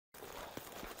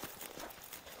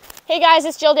Hey guys,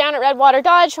 it's Jill down at Redwater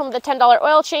Dodge, home of the $10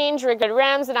 oil change, Rig Good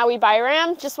Rams, and now we buy a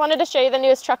Ram. Just wanted to show you the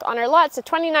newest truck on our lot. It's a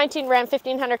 2019 Ram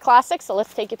 1500 Classic, so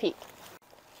let's take a peek.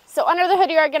 So under the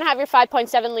hood you are going to have your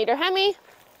 5.7 liter Hemi.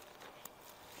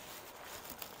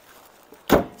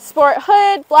 Sport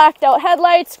hood, blacked out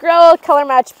headlights, grille, color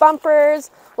match bumpers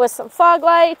with some fog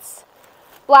lights,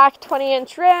 black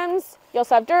 20-inch rims. You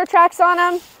also have Duratrax on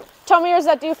them, tow mirrors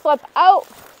that do flip out,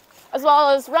 as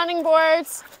well as running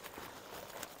boards.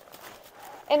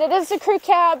 And it is a crew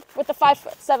cab with a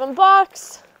 5'7"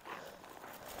 box,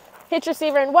 hitch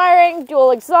receiver and wiring,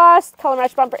 dual exhaust, color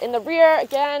match bumper in the rear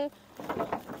again,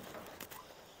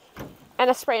 and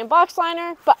a spray and box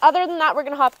liner. But other than that, we're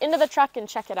going to hop into the truck and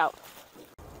check it out.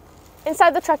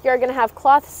 Inside the truck, you're going to have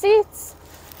cloth seats,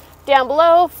 down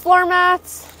below, floor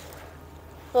mats,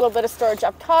 a little bit of storage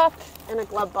up top, and a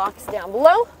glove box down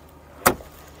below.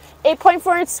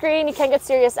 8.4-inch screen, you can get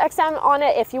Sirius XM on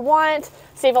it if you want.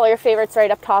 Save all your favorites right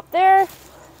up top there.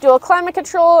 Dual climate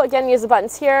control, again use the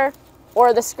buttons here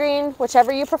or the screen,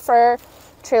 whichever you prefer.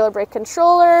 Trailer brake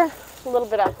controller, a little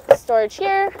bit of storage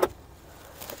here.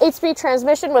 8-speed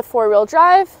transmission with 4-wheel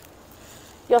drive.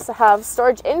 You also have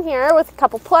storage in here with a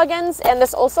couple plug-ins, and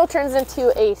this also turns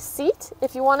into a seat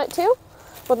if you want it to,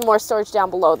 with more storage down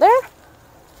below there.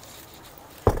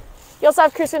 You also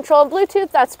have cruise control and Bluetooth.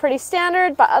 That's pretty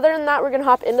standard, but other than that, we're going to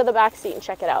hop into the back seat and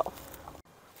check it out.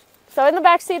 So in the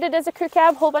back seat, it is a crew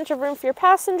cab, whole bunch of room for your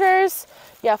passengers.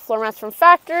 You have floor mats from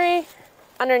factory.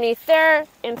 Underneath there,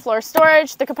 in-floor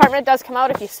storage. The compartment does come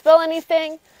out if you spill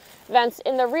anything. Vents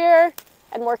in the rear,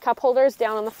 and more cup holders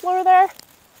down on the floor there.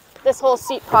 This whole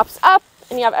seat pops up,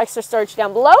 and you have extra storage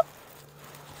down below.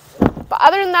 But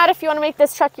other than that, if you want to make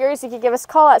this truck yours, you can give us a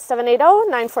call at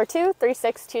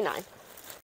 780-942-3629.